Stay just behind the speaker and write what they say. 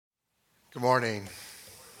Good morning.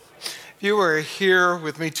 If you were here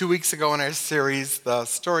with me 2 weeks ago in our series, The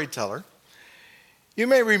Storyteller, you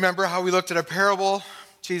may remember how we looked at a parable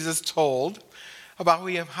Jesus told about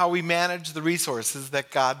how we manage the resources that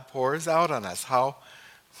God pours out on us, how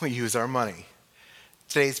we use our money.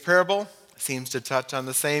 Today's parable seems to touch on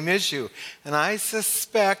the same issue, and I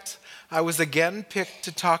suspect I was again picked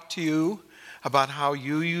to talk to you about how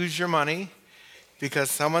you use your money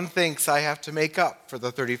because someone thinks I have to make up for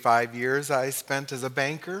the 35 years I spent as a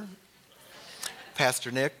banker.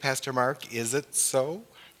 Pastor Nick, Pastor Mark, is it so?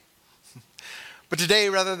 But today,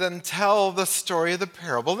 rather than tell the story of the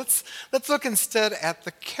parable, let's look instead at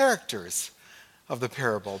the characters of the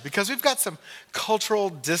parable, because we've got some cultural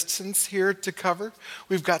distance here to cover.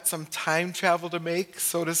 We've got some time travel to make,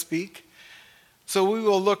 so to speak. So we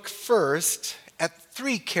will look first at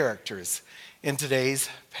three characters in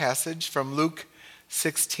today's passage from Luke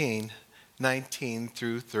 16, 19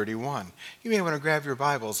 through 31. You may want to grab your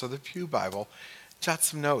Bibles or the Pew Bible, jot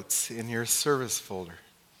some notes in your service folder.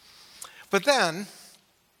 But then,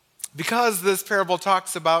 because this parable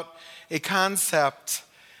talks about a concept,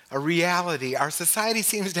 a reality our society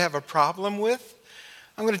seems to have a problem with,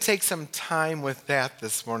 I'm going to take some time with that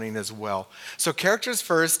this morning as well. So characters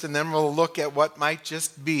first, and then we'll look at what might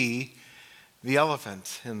just be the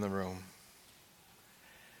elephant in the room.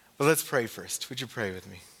 But let's pray first. Would you pray with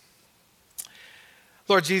me?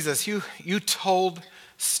 Lord Jesus, you told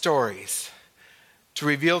stories to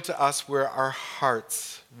reveal to us where our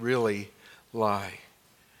hearts really lie.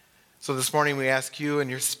 So this morning we ask you and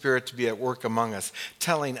your Spirit to be at work among us,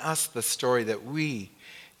 telling us the story that we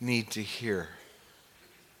need to hear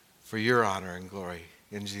for your honor and glory.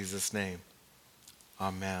 In Jesus' name,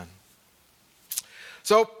 amen.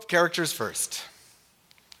 So, characters first.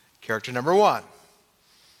 Character number one,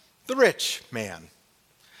 the rich man.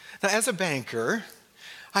 Now, as a banker,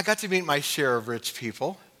 I got to meet my share of rich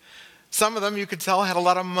people. Some of them, you could tell, had a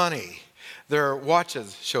lot of money. Their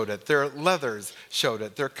watches showed it. Their leathers showed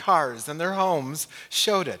it. Their cars and their homes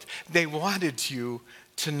showed it. They wanted you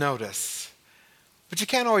to notice. But you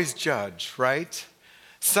can't always judge, right?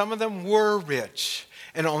 Some of them were rich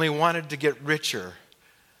and only wanted to get richer.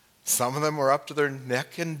 Some of them were up to their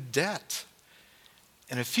neck in debt.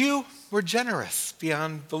 And a few were generous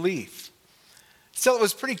beyond belief. Still, it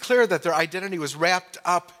was pretty clear that their identity was wrapped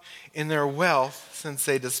up in their wealth since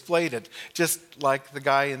they displayed it, just like the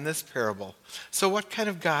guy in this parable. So what kind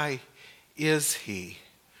of guy is he?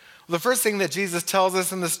 Well, the first thing that Jesus tells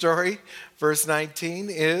us in the story, verse 19,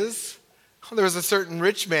 is there was a certain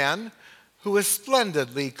rich man who was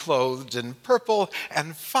splendidly clothed in purple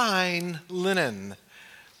and fine linen.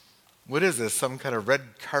 What is this, some kind of red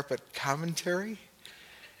carpet commentary?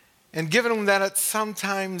 And given that it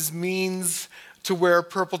sometimes means to wear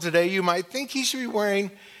purple today, you might think he should be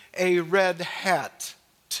wearing a red hat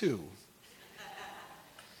too.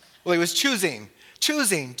 Well, he was choosing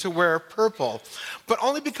to wear purple, but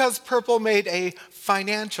only because purple made a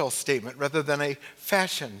financial statement rather than a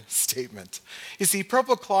fashion statement. You see,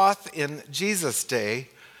 purple cloth in Jesus' day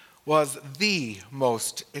was the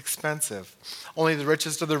most expensive. Only the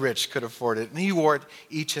richest of the rich could afford it, and he wore it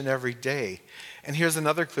each and every day. And here's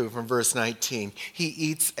another clue from verse 19. He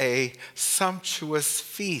eats a sumptuous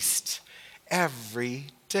feast every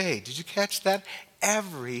day. Did you catch that?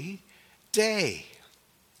 Every day.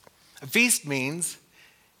 A feast means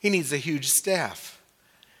he needs a huge staff.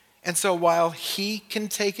 And so while he can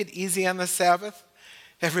take it easy on the Sabbath,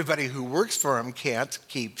 everybody who works for him can't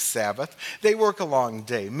keep Sabbath. They work a long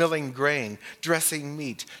day, milling grain, dressing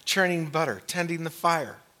meat, churning butter, tending the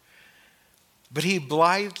fire. But he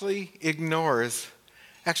blithely ignores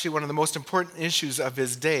actually one of the most important issues of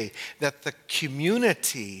his day, that the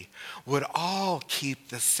community would all keep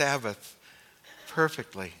the Sabbath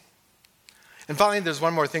perfectly. And finally, there's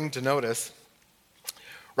one more thing to notice.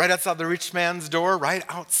 Right outside the rich man's door, right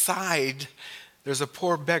outside, there's a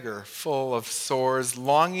poor beggar full of sores,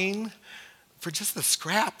 longing for just the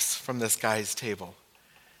scraps from this guy's table.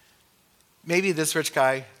 Maybe this rich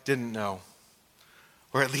guy didn't know,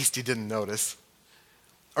 or at least he didn't notice.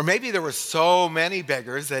 Or maybe there were so many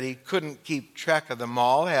beggars that he couldn't keep track of them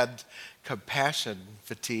all, had compassion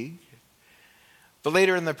fatigue. But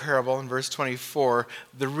later in the parable, in verse 24,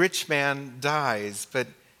 the rich man dies, but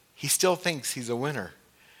he still thinks he's a winner.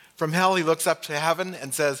 From hell, he looks up to heaven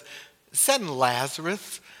and says, "Send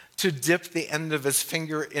Lazarus to dip the end of his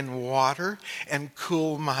finger in water and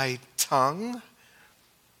cool my tongue."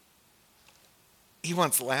 He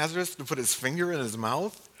wants Lazarus to put his finger in his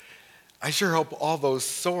mouth. I sure hope all those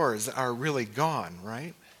sores are really gone,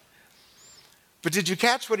 right? But did you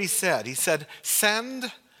catch what he said? He said,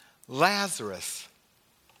 "Send Lazarus."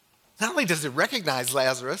 Not only does he recognize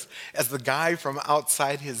Lazarus as the guy from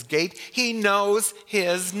outside his gate, he knows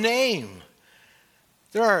his name.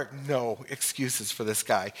 There are no excuses for this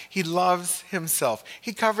guy. He loves himself.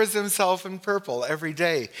 He covers himself in purple every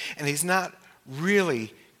day, and he's not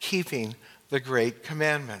really keeping the great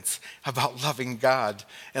commandments about loving God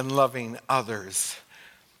and loving others.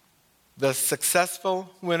 The successful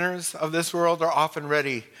winners of this world are often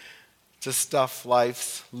ready to stuff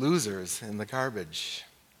life's losers in the garbage.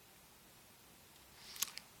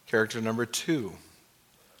 Character number 2,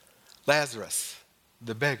 Lazarus,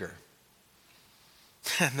 the beggar.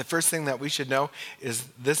 And the first thing that we should know is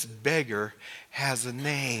this beggar has a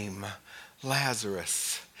name,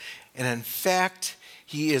 Lazarus. And in fact,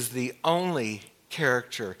 he is the only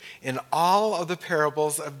character in all of the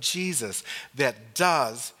parables of Jesus that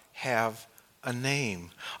does have a name.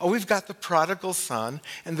 Oh, we've got the prodigal son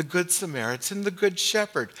and the good Samaritan, the good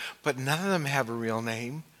shepherd, but none of them have a real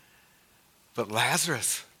name. But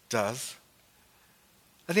Lazarus does.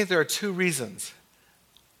 I think there are 2 reasons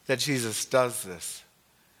that Jesus does this.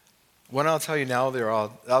 One I'll tell you now,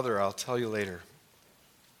 the other I'll tell you later.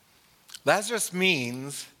 Lazarus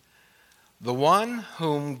means the one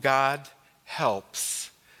whom God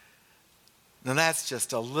helps. Now that's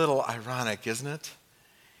just a little ironic, isn't it?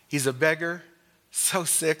 He's a beggar, so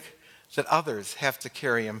sick that others have to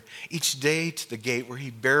carry him each day to the gate where he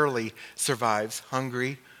barely survives,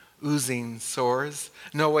 hungry, oozing sores.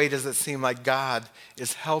 No way does it seem like God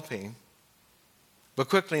is helping. But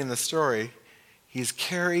quickly in the story, he's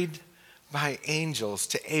carried by angels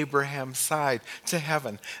to Abraham's side, to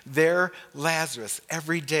heaven. There, Lazarus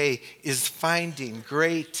every day is finding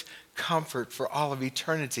great comfort for all of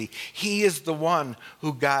eternity. He is the one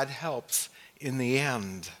who God helps in the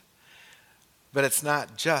end. But it's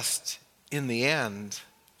not just in the end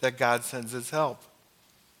that God sends his help.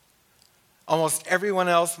 Almost everyone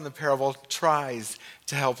else in the parable tries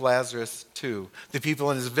to help Lazarus too. The people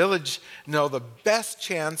in his village know the best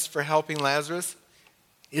chance for helping Lazarus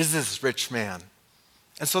is this rich man.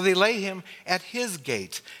 And so they lay him at his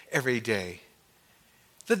gate every day.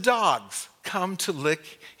 The dogs come to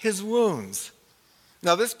lick his wounds.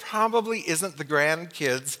 Now, this probably isn't the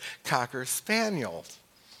grandkids' Cocker Spaniel.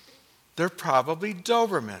 They're probably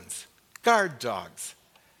Dobermans, guard dogs,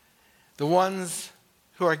 the ones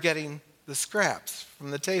who are getting the scraps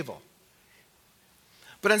from the table.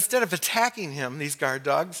 But instead of attacking him, these guard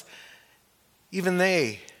dogs, even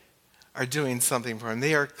they are doing something for him.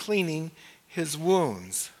 They are cleaning his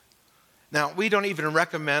wounds. Now, we don't even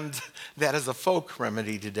recommend that as a folk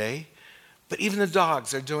remedy today, but even the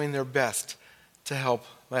dogs are doing their best to help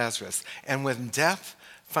Lazarus. And when death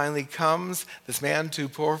finally comes, this man too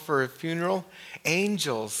poor for a funeral,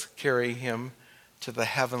 angels carry him to the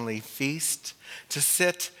heavenly feast to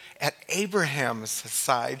sit at Abraham's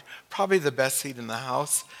side, probably the best seat in the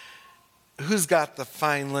house. Who's got the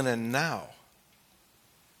fine linen now?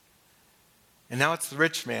 And now it's the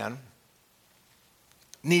rich man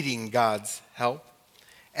needing God's help,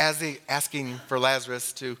 asking for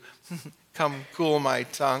Lazarus to come cool my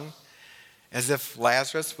tongue, as if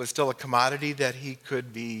Lazarus was still a commodity that he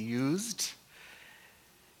could be used.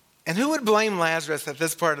 And who would blame Lazarus at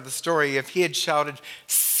this part of the story if he had shouted,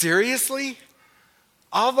 "Seriously?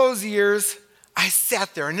 All those years I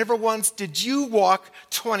sat there and never once did you walk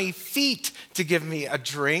 20 feet to give me a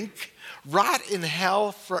drink? Rot in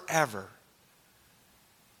hell forever."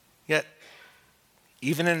 Yet,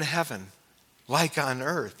 even in heaven, like on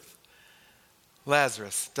earth,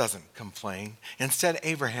 Lazarus doesn't complain. Instead,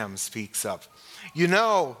 Abraham speaks up. "You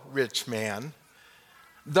know, rich man,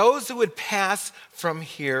 those who would pass from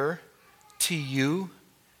here to you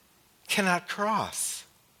cannot cross."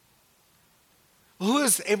 Who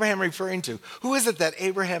is Abraham referring to? Who is it that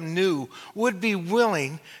Abraham knew would be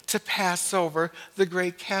willing to pass over the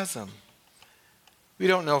great chasm? We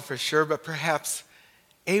don't know for sure, but perhaps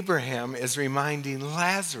Abraham is reminding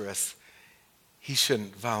Lazarus he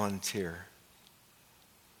shouldn't volunteer.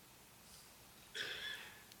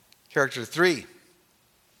 Character 3,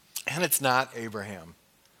 and it's not Abraham.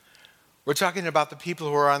 We're talking about the people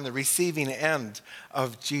who are on the receiving end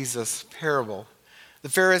of Jesus' parable. The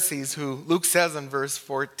Pharisees who, Luke says in verse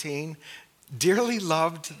 14, dearly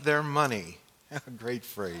loved their money. A great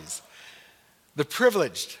phrase. The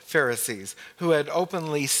privileged Pharisees who had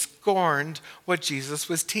openly scorned what Jesus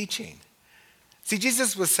was teaching. See,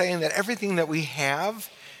 Jesus was saying that everything that we have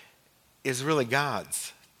is really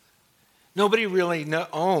God's. Nobody really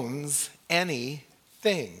owns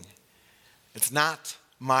anything. It's not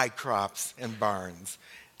my crops and barns.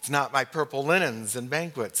 It's not my purple linens and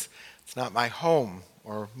banquets. It's not my home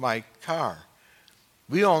or my car.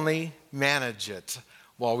 We only manage it.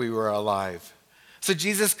 while we were alive. So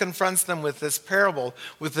Jesus confronts them with this parable,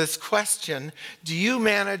 with this question: do you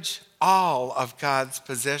manage all of God's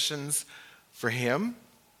possessions for him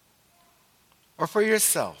or for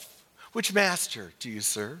yourself? Which master do you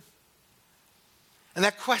serve? And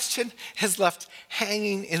that question is left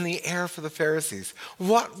hanging in the air for the Pharisees.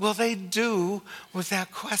 What will they do with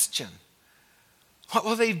that question? What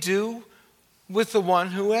will they do with the one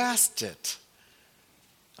who asked it?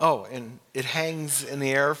 Oh, and it hangs in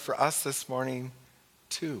the air for us this morning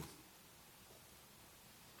too.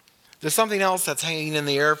 There's something else that's hanging in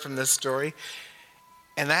the air from this story,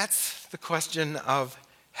 and that's the question of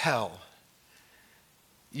hell.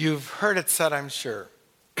 You've heard it said, I'm sure.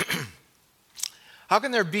 How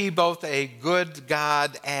can there be both a good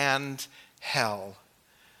God and hell?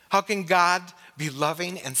 How can God be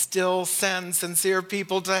loving and still send sincere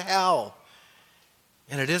people to hell?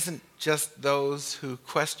 And it isn't just those who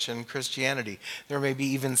question Christianity. There may be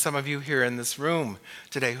even some of you here in this room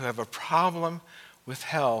today who have a problem with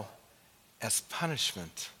hell as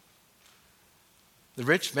punishment. The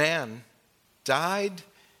rich man died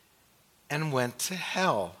and went to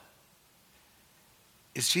hell.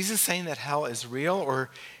 Is Jesus saying that hell is real, or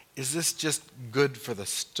is this just good for the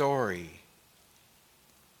story?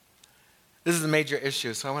 This is a major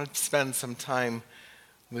issue, so I want to spend some time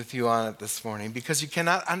with you on it this morning, because you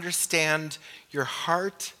cannot understand your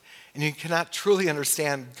heart and you cannot truly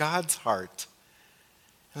understand God's heart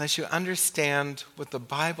unless you understand what the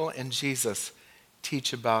Bible and Jesus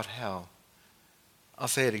teach about hell. I'll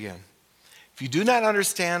say it again. If you do not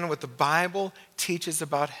understand what the Bible teaches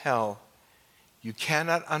about hell, you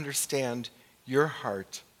cannot understand your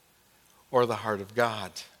heart or the heart of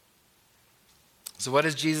God. So what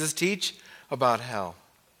does Jesus teach about hell?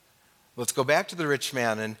 Let's go back to the rich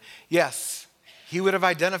man. And yes, he would have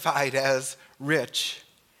identified as rich.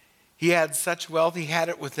 He had such wealth, he had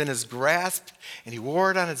it within his grasp, and he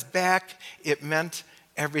wore it on his back. It meant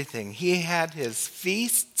everything. He had his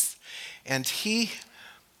feasts, and he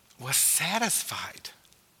was satisfied.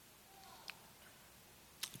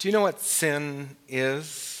 Do you know what sin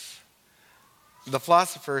is? The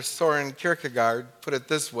philosopher Soren Kierkegaard put it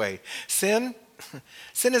this way: Sin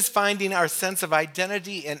is finding our sense of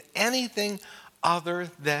identity in anything other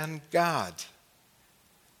than God.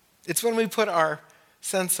 It's when we put our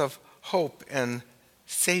sense of hope and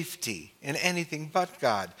safety in anything but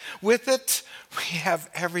God. With it, we have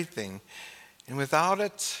everything. And without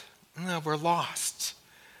it, we're lost.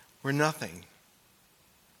 We're nothing.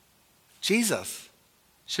 Jesus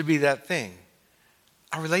should be that thing.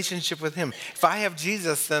 Our relationship with him. If I have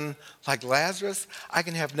Jesus, then like Lazarus, I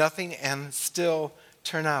can have nothing and still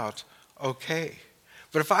turn out okay.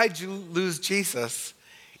 But if I lose Jesus,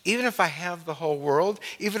 even if I have the whole world,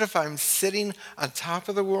 even if I'm sitting on top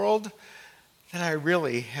of the world, then I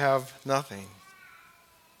really have nothing.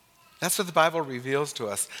 That's what the Bible reveals to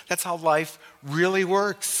us. That's how life really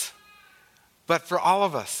works. But for all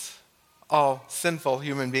of us, all sinful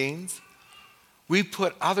human beings, we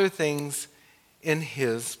put other things in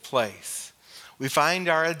his place. We find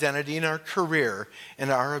our identity in our career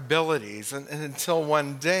and our abilities, and until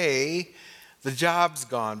one day the job's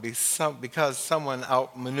gone because someone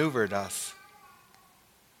outmaneuvered us.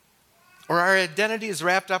 Or our identity is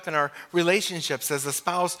wrapped up in our relationships as a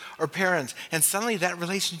spouse or parent, and suddenly that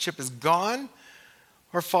relationship is gone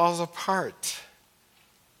or falls apart,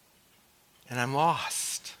 and I'm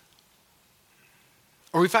lost.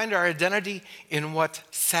 Or we find our identity in what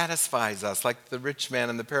satisfies us, like the rich man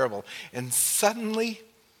in the parable. And suddenly,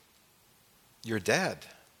 you're dead.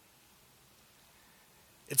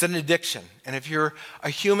 It's an addiction. And if you're a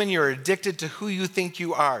human, you're addicted to who you think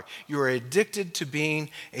you are. You are addicted to being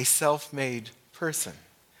a self-made person.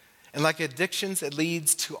 And like addictions, it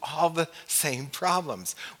leads to all the same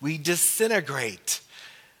problems. We disintegrate.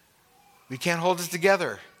 We can't hold it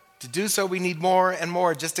together. To do so, we need more and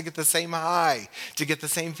more just to get the same high, to get the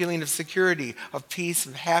same feeling of security, of peace,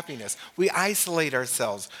 of happiness. We isolate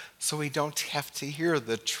ourselves so we don't have to hear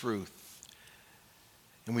the truth.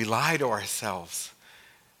 And we lie to ourselves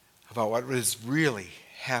about what is really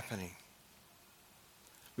happening.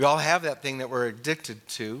 We all have that thing that we're addicted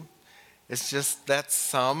to. It's just that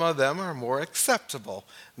some of them are more acceptable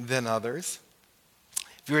than others.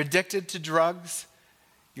 If you're addicted to drugs,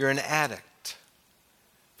 you're an addict.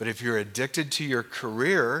 But if you're addicted to your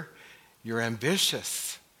career, you're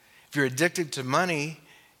ambitious. If you're addicted to money,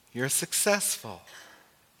 you're successful.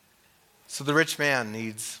 So the rich man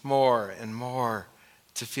needs more and more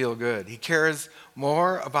to feel good. He cares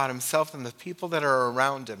more about himself than the people that are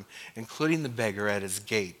around him, including the beggar at his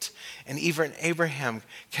gate. And even Abraham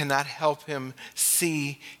cannot help him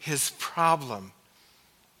see his problem.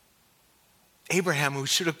 Abraham, who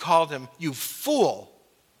should have called him, "You fool."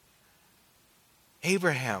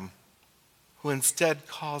 Abraham, who instead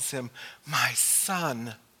calls him, "My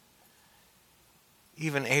son."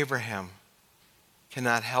 Even Abraham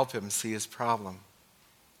cannot help him see his problem.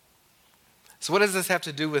 So what does this have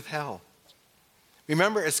to do with hell?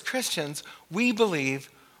 Remember, as Christians, we believe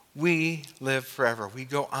we live forever. We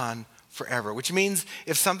go on forever, which means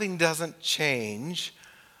if something doesn't change,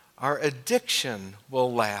 our addiction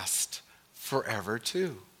will last forever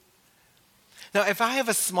too. Now, if I have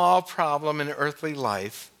a small problem in earthly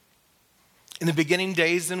life, in the beginning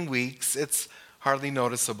days and weeks, it's hardly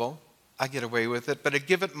noticeable. I get away with it. But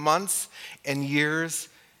give it months and years,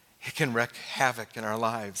 it can wreak havoc in our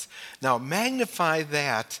lives. Now, magnify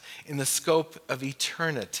that in the scope of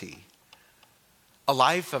eternity. A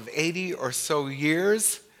life of 80 or so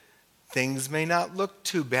years, things may not look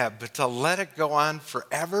too bad, but to let it go on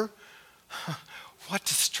forever, what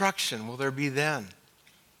destruction will there be then?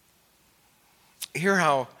 Hear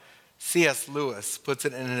how C.S. Lewis puts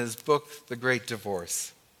it in his book, The Great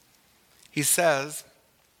Divorce. He says,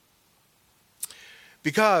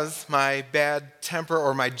 "Because my bad temper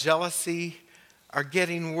or my jealousy are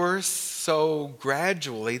getting worse so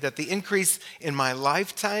gradually that the increase in my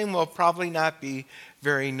lifetime will probably not be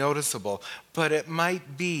very noticeable, but it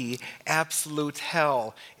might be absolute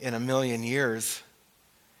hell in 1,000,000 years.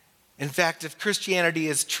 In fact, if Christianity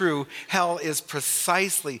is true, hell is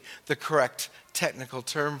precisely the correct technical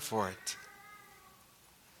term for it."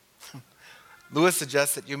 Lewis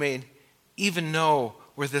suggests that you may even know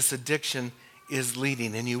where this addiction is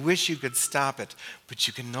leading, and you wish you could stop it, but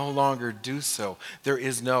you can no longer do so. There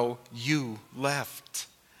is no you left.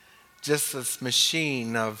 Just this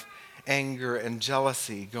machine of anger and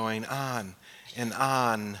jealousy going on and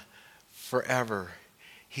on forever.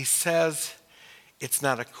 He says it's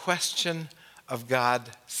not a question of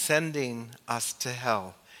God sending us to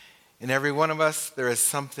hell. In every one of us, there is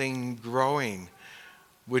something growing,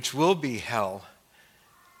 which will be hell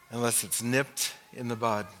unless it's nipped in the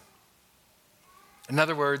bud. In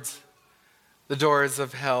other words, the doors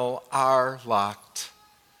of hell are locked,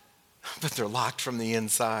 but they're locked from the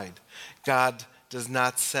inside. God does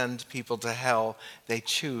not send people to hell. They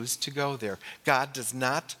choose to go there. God does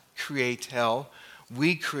not create hell.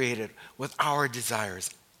 We create it with our desires,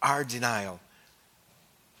 our denial.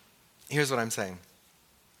 Here's what I'm saying.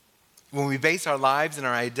 When we base our lives and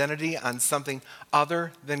our identity on something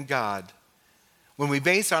other than God, when we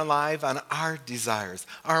base our life on our desires,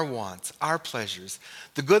 our wants, our pleasures,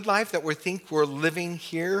 the good life that we think we're living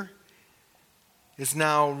here is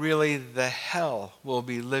now really the hell we'll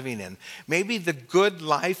be living in. Maybe the good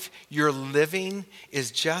life you're living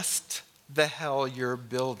is just the hell you're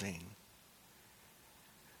building.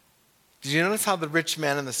 Did you notice how the rich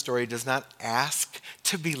man in the story does not ask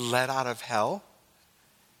to be let out of hell?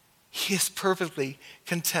 He is perfectly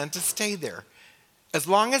content to stay there, as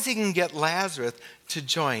long as he can get Lazarus to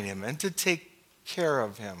join him and to take care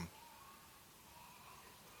of him.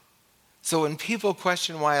 So when people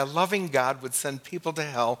question why a loving God would send people to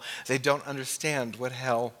hell, they don't understand what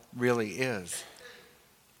hell really is.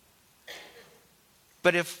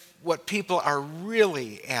 But if what people are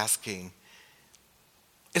really asking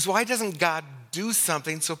is, why doesn't God do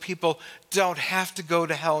something so people don't have to go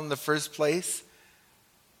to hell in the first place?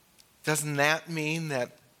 Doesn't that mean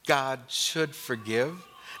that God should forgive?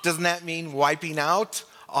 Doesn't that mean wiping out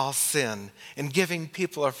all sin and giving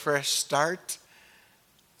people a fresh start?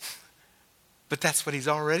 But that's what he's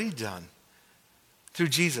already done through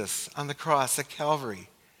Jesus on the cross at Calvary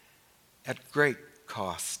at great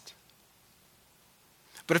cost.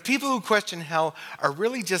 But if people who question hell are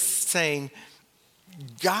really just saying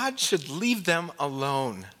God should leave them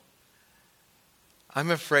alone, I'm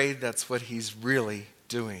afraid that's what he's really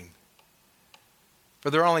doing. For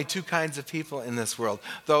there are only two kinds of people in this world: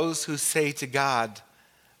 those who say to God,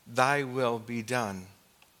 "Thy will be done,"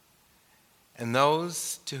 and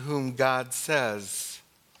those to whom God says,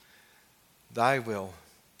 "Thy will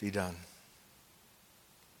be done."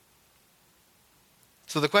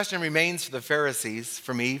 So the question remains for the Pharisees,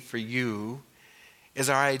 for me, for you, is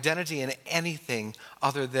our identity in anything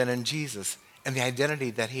other than in Jesus and the identity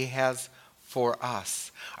that he has for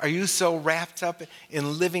us? Are you so wrapped up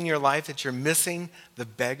in living your life that you're missing the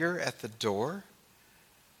beggar at the door?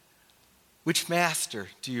 Which master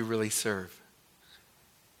do you really serve?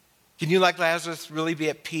 Can you, like Lazarus, really be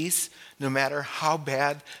at peace no matter how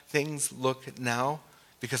bad things look now?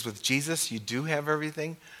 Because with Jesus, you do have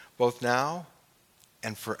everything, both now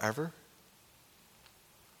and forever.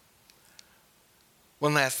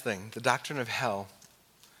 One last thing. The doctrine of hell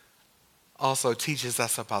also teaches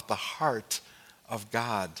us about the heart of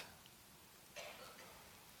God.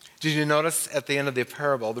 Did you notice at the end of the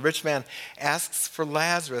parable, the rich man asks for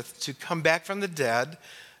Lazarus to come back from the dead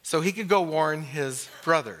so he could go warn his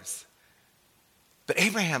brothers. But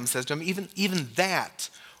Abraham says to him, even that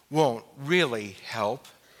won't really help.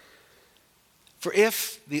 For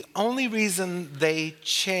if the only reason they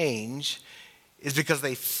change is because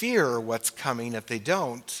they fear what's coming if they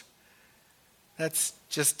don't, that's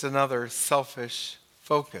just another selfish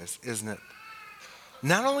focus, isn't it?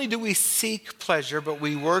 Not only do we seek pleasure, but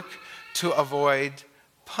we work to avoid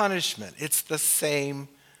punishment. It's the same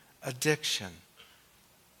addiction.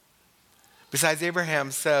 Besides, Abraham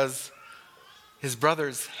says his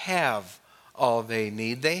brothers have all they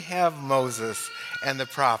need. They have Moses and the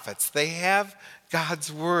prophets. They have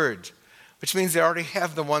God's word, which means they already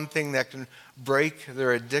have the one thing that can break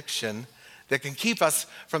their addiction, that can keep us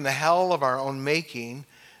from the hell of our own making.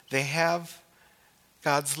 They have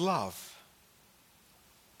God's love.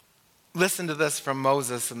 Listen to this from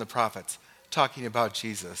Moses and the prophets talking about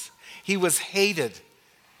Jesus. He was hated.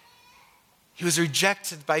 He was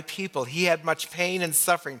rejected by people. He had much pain and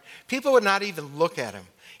suffering. People would not even look at him.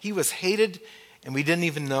 He was hated and we didn't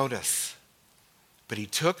even notice. But he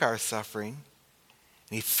took our suffering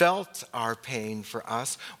and he felt our pain for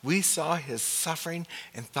us. We saw his suffering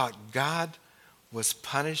and thought God was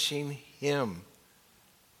punishing him.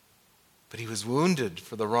 But he was wounded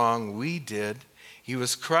for the wrong we did. He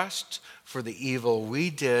was crushed for the evil we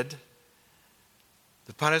did.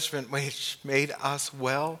 The punishment which made us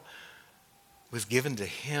well was given to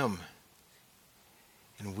him.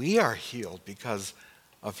 And we are healed because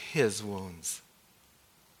of his wounds.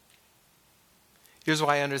 Here's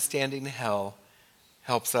why understanding hell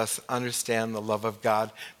helps us understand the love of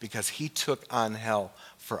God, because he took on hell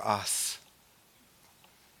for us.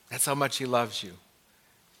 That's how much he loves you.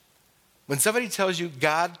 When somebody tells you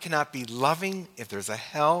God cannot be loving if there's a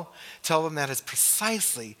hell, tell them that it's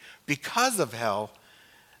precisely because of hell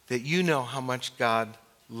that you know how much God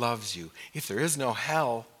loves you. If there is no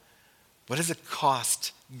hell, what does it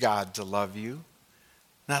cost God to love you?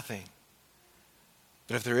 Nothing.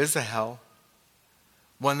 But if there is a hell,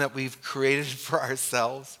 one that we've created for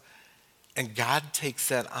ourselves, and God takes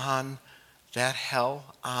that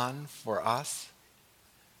hell on for us,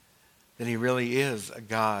 then he really is a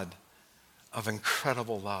God of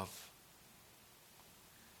incredible love.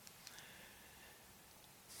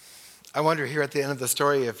 I wonder here at the end of the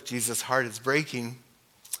story if Jesus' heart is breaking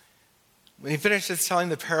when he finishes telling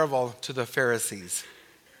the parable to the Pharisees.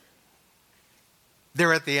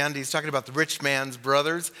 There at the end, he's talking about the rich man's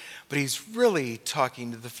brothers, but he's really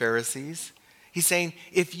talking to the Pharisees. He's saying,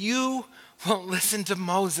 if you won't listen to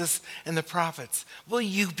Moses and the prophets, will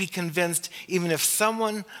you be convinced even if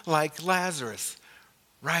someone like Lazarus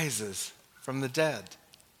rises from the dead?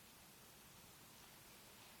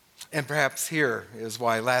 And perhaps here is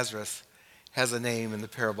why Lazarus has a name in the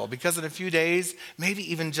parable. Because in a few days, maybe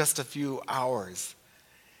even just a few hours,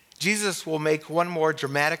 Jesus will make one more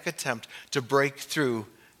dramatic attempt to break through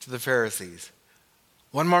to the Pharisees.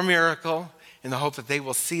 One more miracle in the hope that they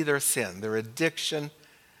will see their sin, their addiction,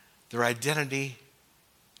 their identity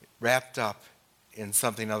wrapped up in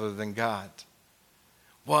something other than God.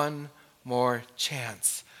 One more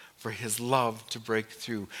chance for his love to break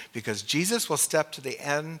through, because Jesus will step to the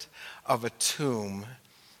end of a tomb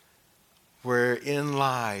wherein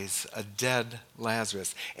lies a dead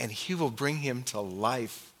Lazarus, and he will bring him to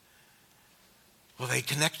life. Will they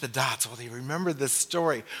connect the dots? Will they remember this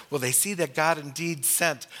story? Will they see that God indeed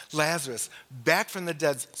sent Lazarus back from the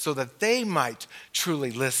dead so that they might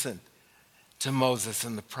truly listen to Moses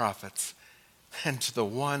and the prophets and to the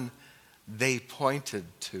one they pointed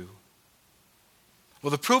to?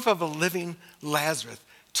 Will the proof of a living Lazarus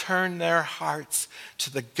turn their hearts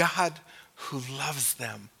to the God who loves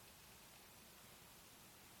them?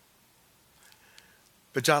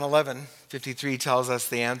 But John 11:53 tells us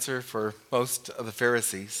the answer for most of the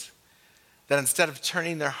Pharisees, that instead of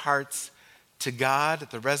turning their hearts to God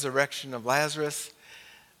at the resurrection of Lazarus,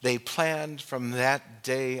 they planned from that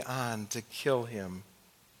day on to kill him.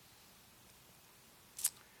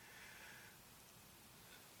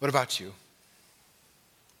 What about you?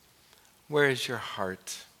 Where is your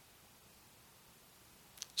heart?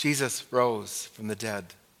 Jesus rose from the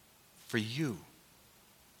dead for you.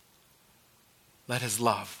 Let his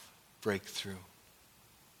love break through.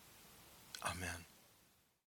 Amen.